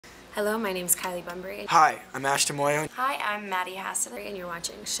Hello, my name's Kylie Bunbury. Hi, I'm Ashton Moio. Hi, I'm Maddie Hasson, and you're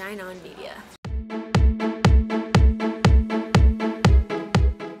watching Shine On Media.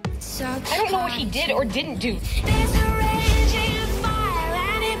 I don't know what he did or didn't do.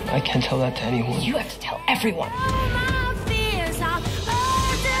 I can't tell that to anyone. You have to tell everyone.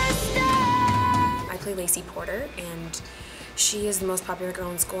 I play Lacey Porter, and she is the most popular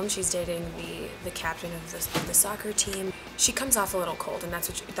girl in school, and she's dating the captain of the soccer team. She comes off a little cold, and that's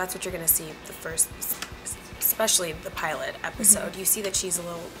what you're going to see the first, especially the pilot episode. You see that she's a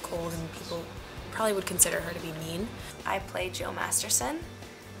little cold, and people probably would consider her to be mean. I play Jill Masterson,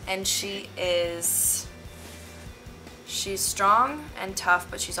 and she's strong and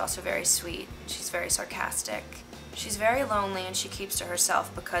tough, but she's also very sweet. She's very sarcastic. She's very lonely, and she keeps to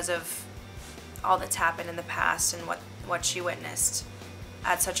herself because of all that's happened in the past and what she witnessed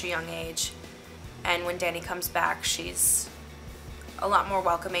at such a young age. And when Danny comes back, she's a lot more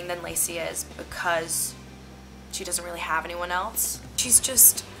welcoming than Lacey is because she doesn't really have anyone else. She's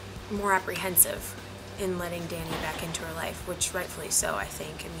just more apprehensive in letting Danny back into her life, which rightfully so, I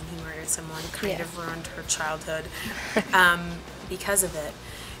think. I mean, he murdered someone, kind of ruined her childhood because of it.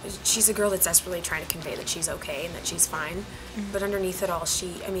 She's a girl that's desperately trying to convey that she's okay and that she's fine, but underneath it all,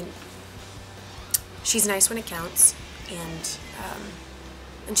 she's nice when it counts,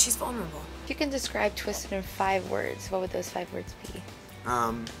 and she's vulnerable. If you can describe Twisted in 5 words, what would those 5 words be?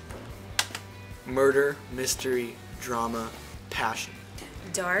 Murder, mystery, drama, passion.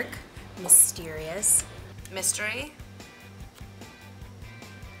 Dark, mysterious, Mystery,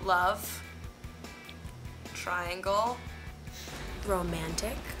 love, triangle,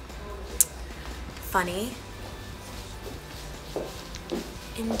 romantic, funny,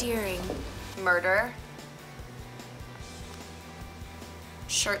 endearing, murder,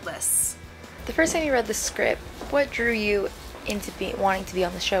 shirtless. The first time you read the script, what drew you into wanting to be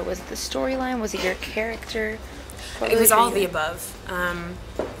on the show? Was it the storyline? Was it your character? It was all of the above.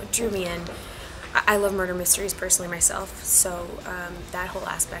 What drew me in, I love murder mysteries personally myself, so that whole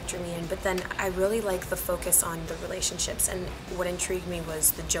aspect drew me in. But then I really like the focus on the relationships, and what intrigued me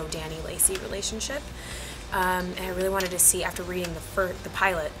was the Joe, Danny, Lacey relationship. And I really wanted to see, after reading the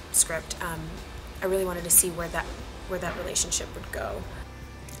pilot script, I really wanted to see where that relationship would go.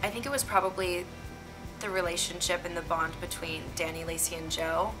 I think it was probably the relationship and the bond between Danny, Lacey, and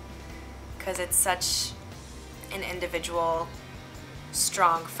Joe, because it's such an individual,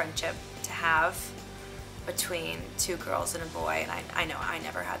 strong friendship to have between 2 girls and a boy, and I know I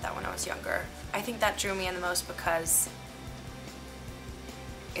never had that when I was younger. I think that drew me in the most because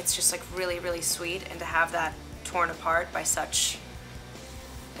it's just like really, really sweet, and to have that torn apart by such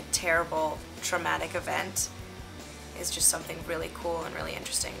a terrible, traumatic event is just something really cool and really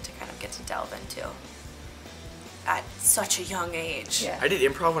interesting to kind of get to delve into at such a young age. Yeah. I did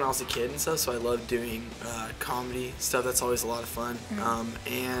improv when I was a kid and stuff, so I loved doing comedy stuff. That's always a lot of fun.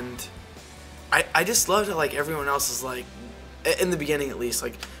 And I just loved it, like everyone else is like, in the beginning at least,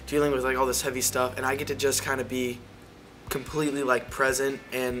 like dealing with like all this heavy stuff, and I get to just kind of be completely like present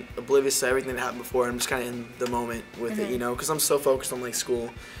and oblivious to everything that happened before. I'm just kind of in the moment with it, you know, because I'm so focused on like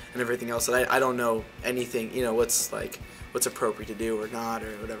school and everything else that I don't know anything, you know, what's appropriate to do or not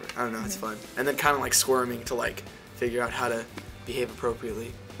or whatever. I don't know, it's fun. And then kind of like squirming to like figure out how to behave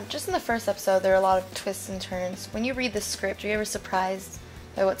appropriately. Just in the first episode, there are a lot of twists and turns. When you read the script, are you ever surprised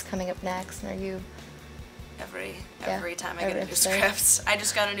by what's coming up next? And are you... Every time I get a new script. I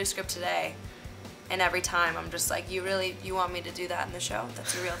just got a new script today. And every time I'm just like, you want me to do that in the show?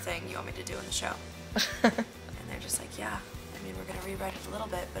 That's a real thing you want me to do in the show? And they're just like, yeah. I mean, we're going to rewrite it a little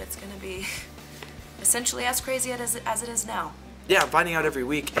bit, but it's going to be essentially as crazy as it is now. Yeah, I'm finding out every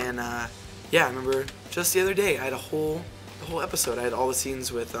week, and yeah, I remember just the other day I had the whole episode. I had all the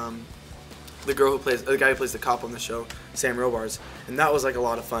scenes with the guy who plays the cop on the show, Sam Robards, and that was like a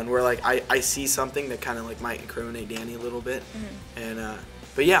lot of fun. Where like I see something that kind of like might incriminate Danny a little bit, and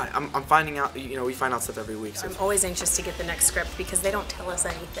but yeah, I'm finding out. You know, we find out stuff every week. So I'm always anxious to get the next script because they don't tell us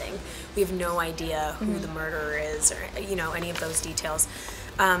anything. We have no idea who the murderer is or, you know, any of those details.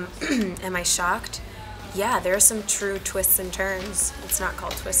 Am I shocked? Yeah, there are some true twists and turns. It's not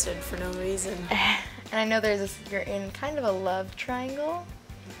called Twisted for no reason. And I know you're in kind of a love triangle.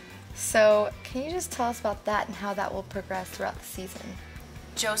 So can you just tell us about that and how that will progress throughout the season?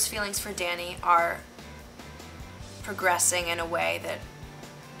 Joe's feelings for Danny are progressing in a way that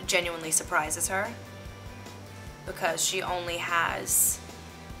genuinely surprises her, because she only has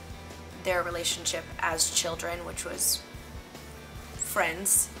their relationship as children, which was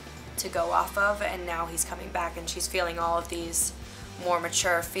friends, to go off of, and now he's coming back and she's feeling all of these more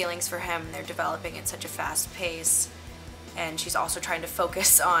mature feelings for him, and they're developing at such a fast pace and she's also trying to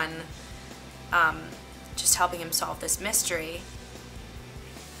focus on just helping him solve this mystery.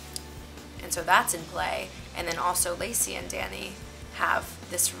 And so that's in play. And then also Lacey and Danny have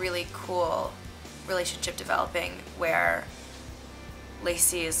this really cool relationship developing where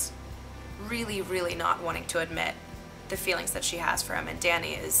Lacey is really, really not wanting to admit the feelings that she has for him, and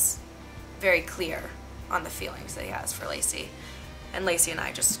Danny is very clear on the feelings that he has for Lacey. And Lacey and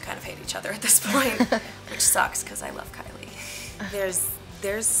I just kind of hate each other at this point, which sucks because I love Kylie.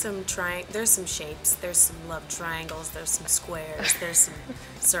 There's some shapes, there's some love triangles, there's some squares, there's some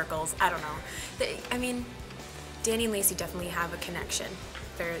circles. I don't know. I mean, Danny and Lacey definitely have a connection.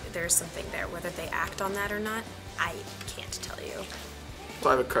 There's something there. Whether they act on that or not, I can't tell you. So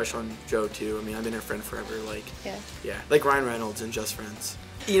I have a crush on Joe too. I mean, I've been her friend forever. Like, yeah, like Ryan Reynolds in Just Friends.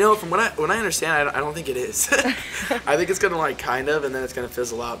 You know, from what I understand, I don't think it is. I think it's gonna like kind of, and then it's gonna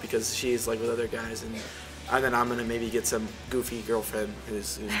fizzle out because she's like with other guys, and then I'm gonna maybe get some goofy girlfriend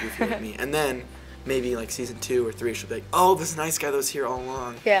who's goofy like me, and then maybe like season 2 or 3 she'll be like, oh, this nice guy that was here all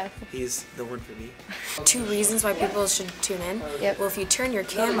along. Yeah. He's the one for me. 2 reasons why people should tune in. Yep. Well, if you turn your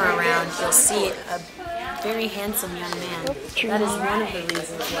camera around, you'll see a very handsome young man. That is one of the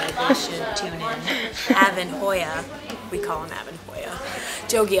reasons why they should tune in. Avin Hoya, we call him Avin Hoya.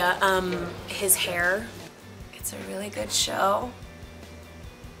 Jogia, his hair. It's a really good show.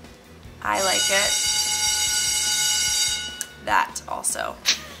 I like it. That also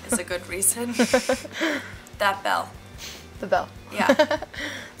is a good reason. That bell. The bell. Yeah.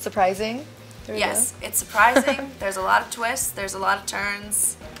 Surprising. Yes, it's surprising. There's a lot of twists. There's a lot of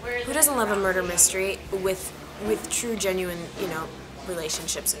turns. Who doesn't love a murder mystery with true, genuine,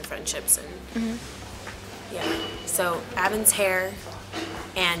 relationships and friendships and yeah. So Avin's hair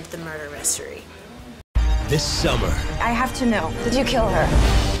and the murder mystery. This summer. I have to know. Did you kill her?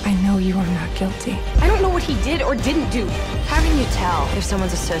 I know you are not guilty. I don't know what he did or didn't do. How can you tell if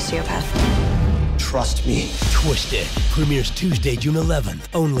someone's a sociopath? Trust me. Twisted premieres Tuesday, June 11th,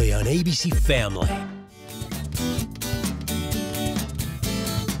 only on ABC Family.